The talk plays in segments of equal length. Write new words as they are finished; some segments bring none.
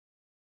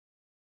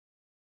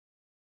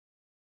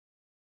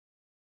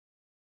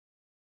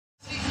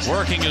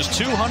working his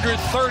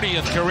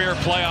 230th career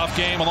playoff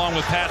game along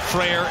with Pat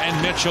Frayer and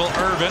Mitchell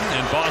Irvin.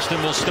 And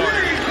Boston will start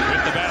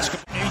with the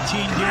basketball.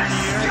 18 during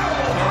the year,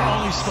 they're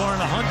only scoring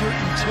 102,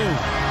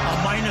 a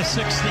minus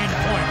 16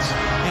 points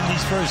in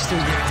these first two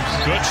games.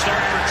 Good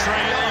start for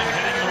Trae Young,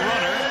 hitting the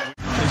runner.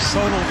 His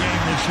total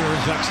game this year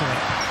is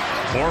excellent.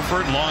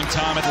 Horford,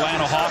 longtime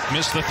Atlanta Hawk,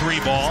 missed the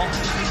 3 ball.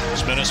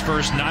 Spent his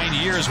first 9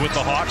 years with the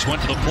Hawks,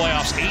 went to the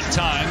playoffs 8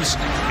 times.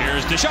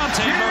 Here's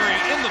DeJounte Murray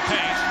in the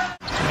paint.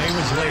 He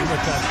was late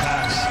with that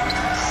pass.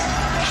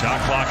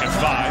 Shot clock at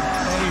 5.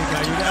 There you go,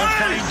 you gotta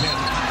find him.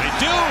 They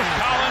do!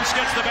 Collins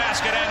gets the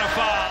basket and a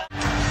foul.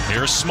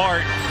 Here's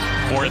Smart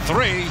for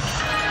 3.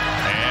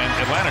 And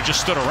Atlanta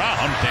just stood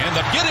around. They end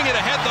up getting it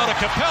ahead, though, to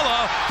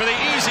Capella for the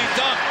easy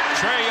dunk.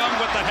 Trae Young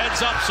with the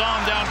heads-up, saw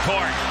him down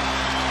court.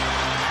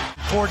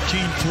 14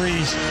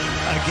 threes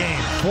a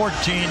game, 14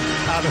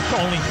 out of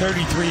only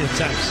 33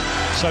 attempts.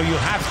 So you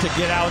have to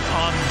get out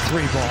on the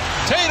 3 ball.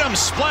 Tatum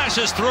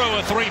splashes through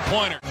a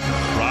 3-pointer.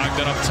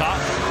 Brogdon up top,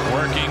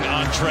 working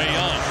on Trae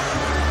Young.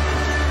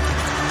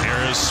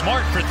 Here is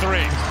Smart for 3,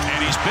 and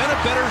he's been a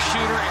better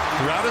shooter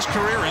throughout his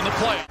career in the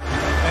play.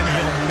 And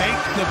he'll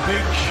make the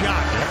big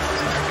shot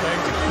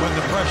when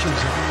the pressure's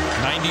in.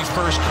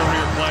 91st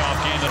career playoff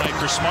game tonight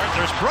for Smart.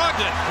 There's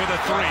Brogdon with a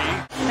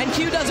 3. And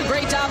Q does a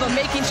great job of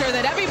making sure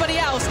that everybody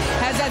else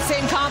has that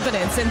same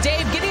confidence. And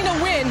Dave, getting a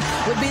win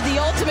would be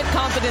the ultimate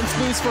confidence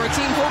boost for a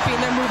team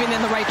hoping they're moving in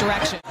the right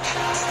direction.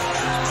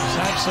 Just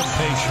have some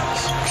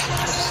patience.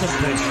 Some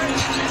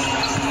patience.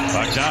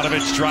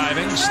 Bogdanovich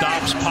driving,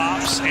 stops,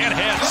 pops, and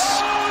hits.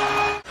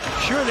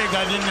 Sure, they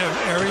got into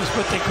areas,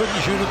 but they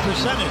couldn't shoot a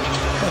percentage.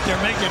 But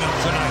they're making them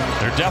tonight.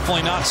 They're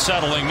definitely not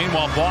settling.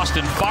 Meanwhile,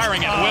 Boston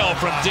firing at will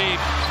from deep.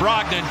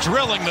 Brogdon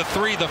drilling the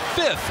 3, the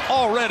 5th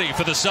already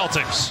for the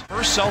Celtics.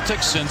 First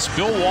Celtics since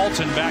Bill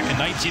Walton back in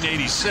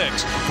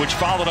 1986, which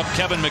followed up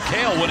Kevin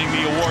McHale winning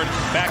the award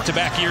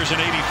back-to-back years in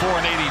 84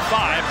 and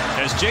 85,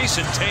 as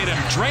Jason Tatum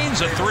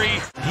drains a 3.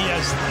 He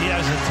has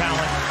the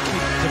talent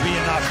to be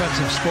an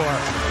offensive scorer.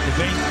 The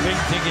big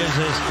thing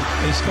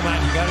is come on,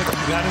 you gotta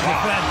defend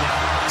it.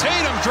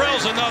 Tatum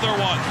drills another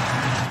one.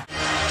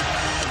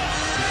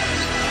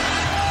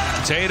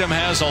 Tatum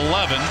has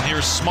 11.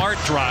 Here's Smart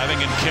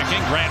driving and kicking.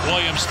 Grant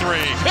Williams 3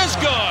 is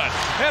good.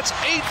 That's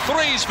 8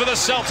 threes for the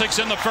Celtics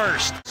in the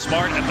first.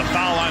 Smart at the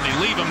foul line. They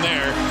leave him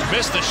there.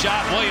 Missed the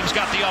shot. Williams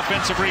got the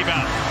offensive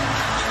rebound.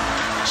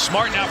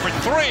 Smart now for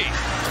 3.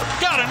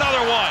 Got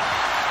another one.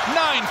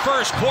 9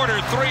 first quarter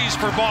threes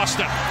for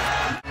Boston.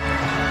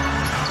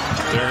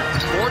 They're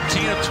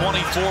 14 of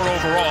 24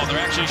 overall.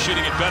 They're actually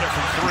shooting it better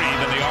from 3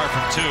 than they are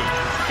from 2.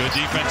 Good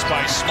defense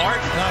by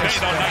Smart. Nice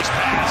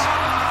pass.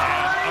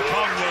 And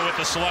Okongwu with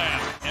the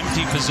slam.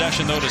 Empty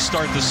possession, though, to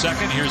start the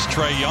second. Here's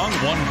Trae Young,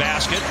 1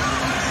 basket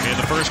in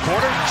the first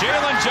quarter.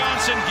 Jalen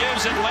Johnson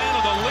gives Atlanta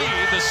the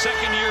lead. The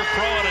second-year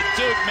pro out of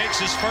Duke makes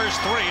his first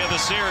 3 of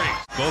the series.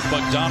 Both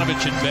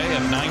Bogdanovich and Bey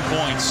have 9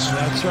 points.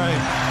 That's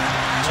right.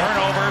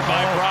 Turnover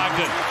by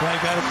Brogdon. They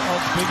got a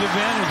big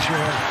advantage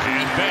here.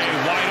 And Bey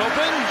wide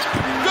open.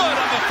 Good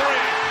on the 3.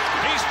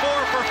 He's 4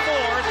 for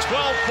 4,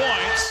 12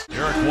 points.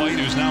 Derek White,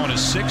 who's now in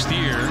his 6th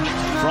year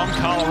from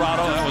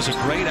Colorado. That was a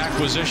great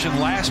acquisition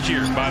last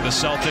year by the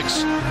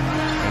Celtics.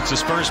 It's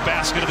his first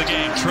basket of the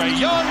game. Trae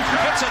Young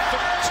hits a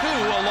 2,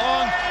 a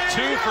long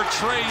 2 for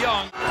Trae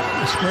Young.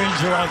 The screens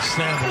are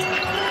outstanding.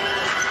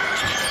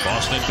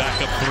 Boston back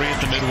up 3 at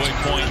the midway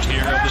point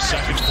here of the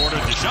second quarter.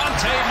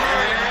 DeJounte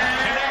Murray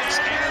connects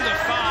and the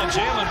foul.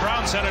 Jaylen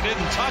Brown said it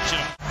didn't touch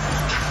him.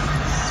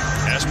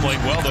 Has played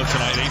well, though,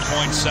 tonight. 8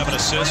 points, 7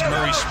 assists.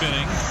 Murray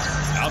spinning.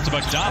 Out to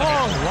Bogdanovich.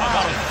 Oh, wow.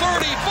 About a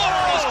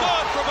 30-footer is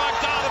good for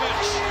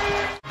Bogdanovich.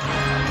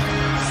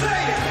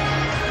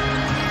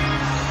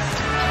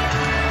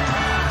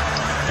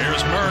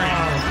 Here's Murray.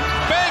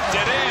 Banked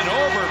it in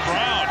over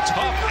Brown.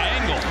 Tough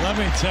angle. Let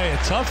me tell you,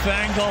 tough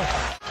angle.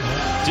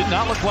 Did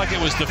not look like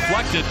it was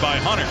deflected by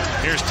Hunter.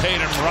 Here's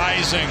Tatum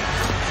rising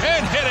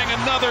and hitting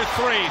another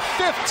 3.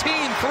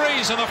 15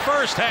 threes in the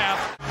first half.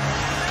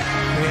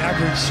 They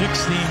average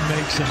 16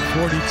 makes in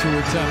 42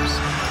 attempts,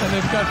 and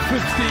they've got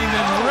 15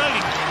 in the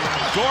ring.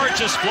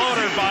 Gorgeous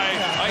floater by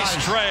Ice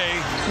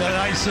Trae. That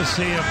nice to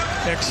see him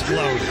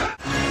explode.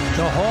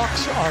 The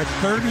Hawks are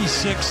 36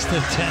 to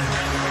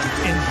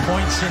 10 in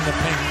points in the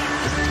paint.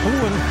 Who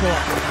would have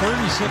thought?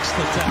 36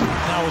 to 10.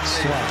 Now it's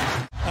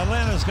 12.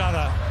 Atlanta's got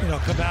to,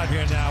 come out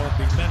here now and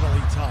be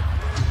mentally tough.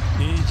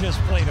 He just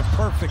played a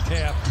perfect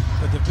half,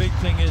 but the big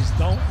thing is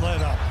don't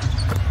let up.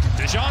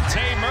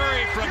 DeJounte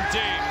Murray from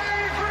deep.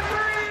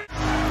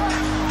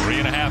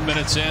 3.5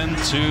 minutes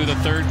into the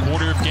third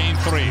quarter of game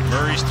 3.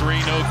 Murray's 3,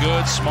 no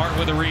good. Smart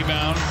with a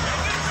rebound.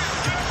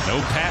 No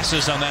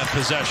passes on that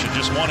possession,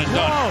 just 1 and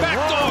done.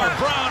 Backdoor,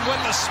 Brown with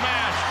the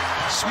smash.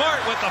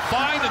 Smart with the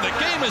find, and the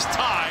game is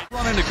tied.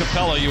 Run into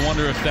Capella, you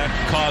wonder if that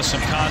caused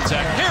some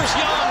contact. Here's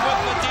Young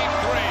with the deep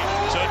 3.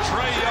 So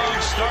Trae Young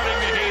starting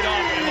to heat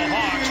up in the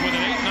Hawks with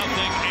an 8-0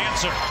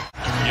 answer.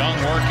 Young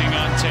working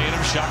on Tatum,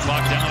 shot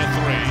clock down to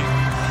 3.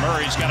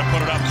 Murray's got to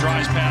put it up,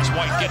 drives past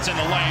White, gets in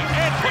the lane,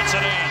 and puts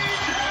it in.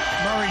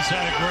 Murray's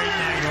had a great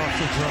night off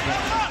the dribble.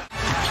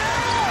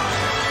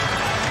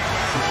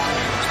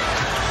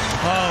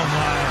 Oh,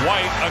 my.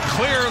 White, a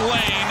clear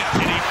lane,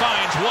 and he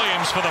finds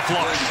Williams for the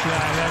flush. Yeah,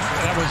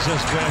 that was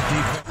just bad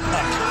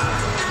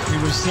defense. He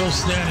was still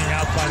standing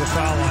out by the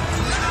foul line.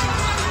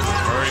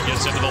 Murray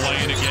gets into the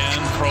lane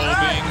again,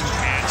 probing,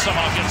 and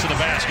somehow gets to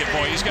the basket.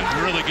 Boy, he's gotten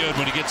really good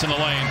when he gets in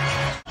the lane.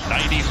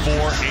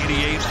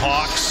 94-88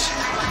 Hawks.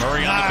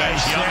 Murray on the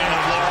bench, Young on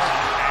the floor,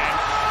 and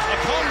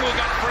Okongwu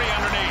got free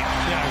underneath.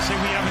 Yeah, see,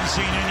 we haven't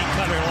seen any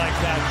cutter like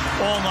that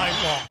all night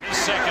long.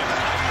 Second.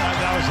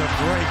 That was a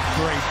great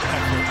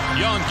effort.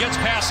 Young gets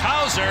past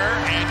Hauser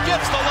and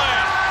gets the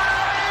layup.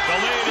 The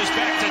lead is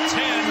back to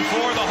 10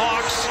 for the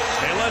Hawks.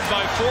 They led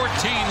by 14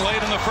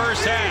 late in the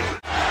first half.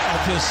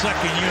 This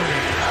second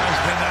unit has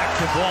been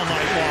active all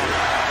night long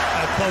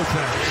at both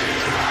ends.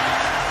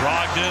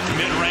 Brogdon,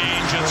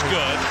 mid-range, it's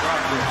good.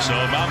 So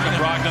Malcolm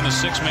Brogdon, the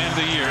sixth man of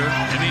the year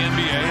in the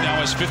NBA,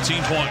 now has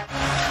 15 points.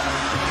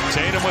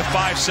 Tatum with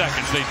 5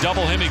 seconds. They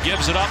double him. He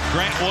gives it up.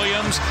 Grant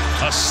Williams,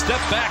 a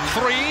step-back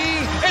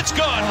three. It's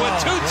good with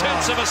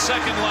 0.2 of a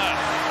second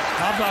left.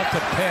 How about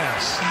the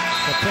pass?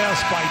 The pass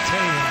by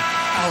Tatum,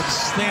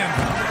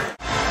 outstanding.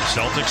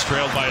 Celtics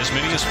trailed by as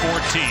many as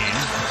 14.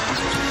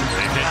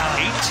 They've hit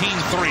 18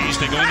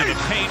 threes. They go into the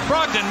paint.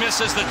 Brogdon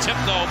misses the tip,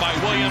 though, by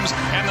Williams,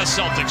 and the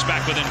Celtics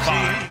back within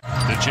 5.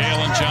 The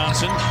Jalen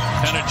Johnson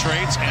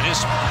penetrates, and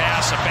his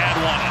pass, a bad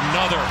one.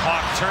 Another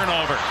Hawk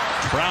turnover.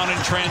 Brown in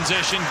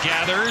transition,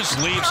 gathers,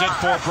 leaves it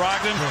for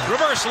Brogdon.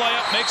 Reverse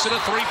layup, makes it a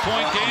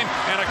three-point game,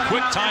 and a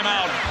quick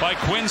timeout by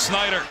Quinn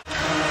Snyder.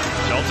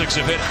 Celtics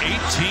have hit 18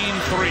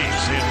 threes.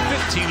 They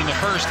had 15 in the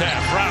first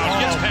half. Brown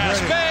gets past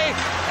Bay,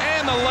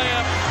 and the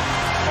layup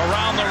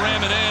around the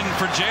rim and in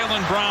for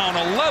Jaylen Brown.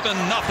 11-0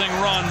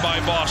 run by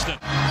Boston.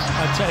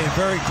 I tell you,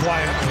 very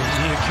quietly,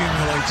 he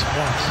accumulates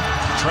points.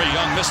 Trae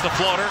Young missed the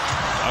floater.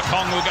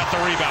 Okongwu got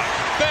the rebound.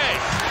 Bay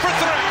for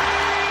three.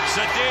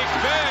 Saddiq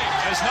Bey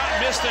has not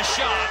missed a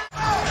shot.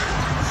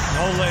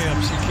 No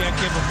layups. You can't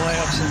give him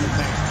layups in the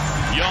paint.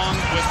 Young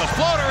with the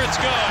floater.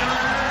 It's good.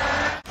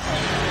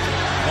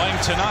 Playing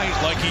tonight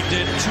like he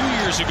did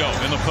 2 years ago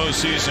in the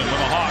postseason when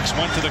the Hawks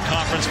went to the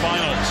conference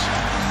finals.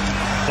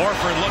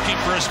 Horford looking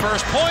for his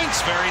first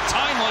points. Very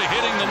timely,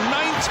 hitting the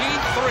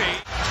 19th three.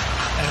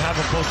 And have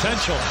a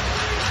potential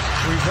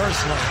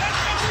reverse layup.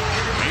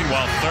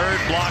 Meanwhile,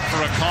 third block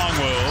for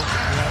Okongwu.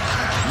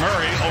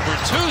 Murray over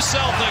 2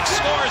 Celtics,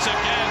 scores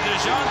again.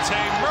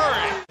 DeJounte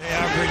Murray. They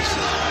average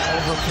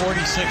over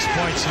 46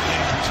 points a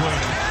game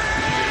between them.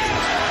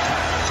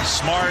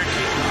 Smart,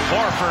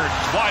 Horford,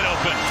 wide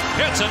open,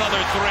 hits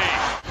another three.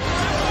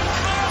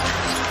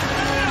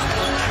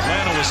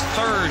 Atlanta was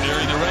third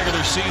during the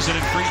regular season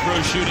in free throw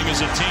shooting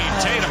as a team.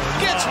 Tatum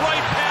gets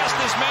right past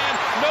his man.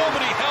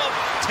 Nobody helped.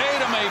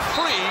 Tatum a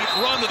free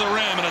run to the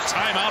rim and a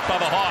timeout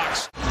by the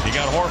Hawks. He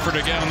got Horford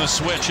again on the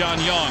switch on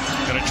Young.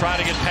 Going to try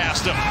to get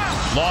past him.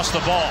 Lost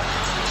the ball.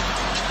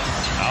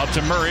 Out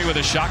to Murray with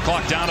a shot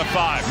clock down to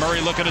 5.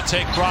 Murray looking to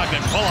take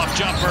Brogdon. Pull-up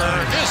jumper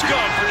is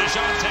good for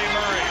DeJounte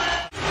Murray.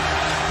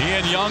 He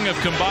and Young have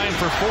combined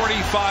for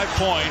 45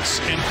 points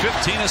and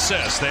 15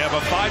 assists. They have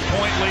a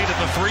 5-point lead at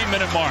the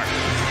 3-minute mark.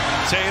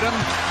 Tatum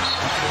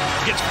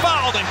gets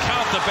fouled and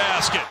count the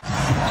basket.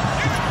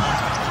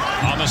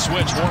 On the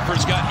switch,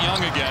 Horford's got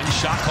Young again.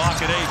 Shot clock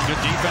at 8.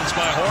 Good defense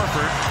by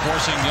Horford,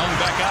 forcing Young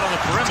back out on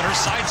the perimeter.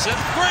 Side set.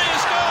 Three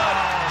is good.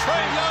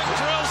 Trae Young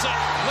drills it.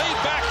 Lead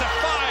back to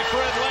 5 for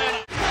Atlanta.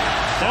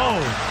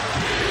 Oh.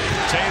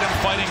 Tatum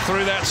fighting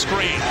through that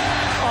screen.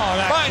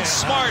 Finds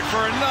Smart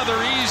for another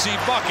easy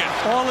bucket.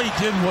 All he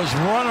did was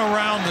run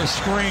around the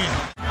screen.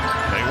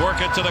 They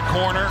work it to the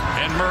corner,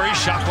 and Murray,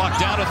 shot clock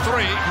down to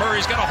 3.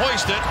 Murray's going to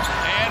hoist it,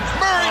 and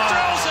Murray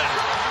drills it.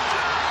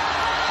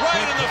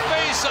 Right in the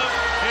face of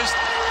his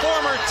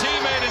former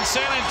teammate in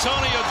San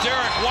Antonio,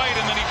 Derek White,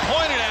 and then he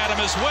pointed at him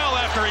as well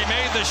after he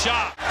made the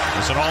shot. He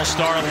was an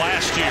all-star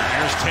last year.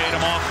 Here's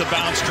Tatum off the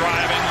bounce,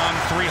 driving on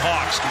 3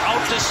 Hawks.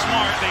 Out to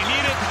Smart. They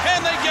need it,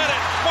 and they get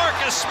it.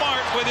 Marcus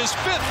Smart with his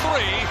 5th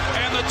three,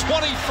 and the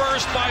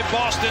 21st by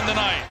Boston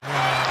tonight.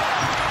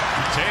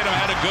 Tatum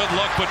had a good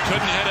look, but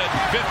couldn't hit it.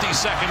 50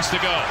 seconds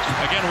to go.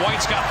 Again,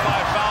 White's got 5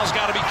 fouls.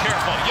 Got to be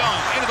careful. Young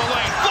into the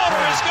lane.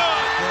 Floater is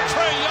good.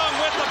 Trae Young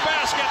with the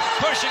basket,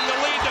 pushing the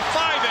lead to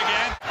 5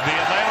 again. The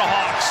Atlanta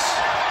Hawks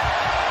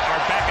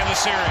are back in the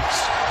series.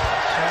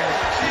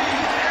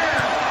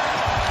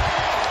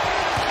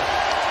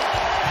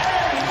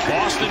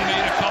 Boston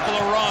made a couple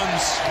of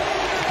runs,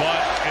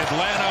 but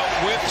Atlanta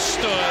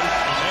withstood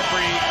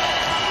every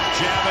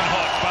jab and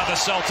hook by the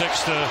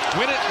Celtics to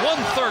win it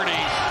 130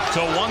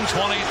 to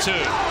 122.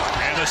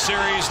 And the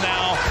series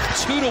now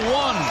 2-1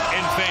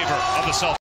 in favor of the Celtics.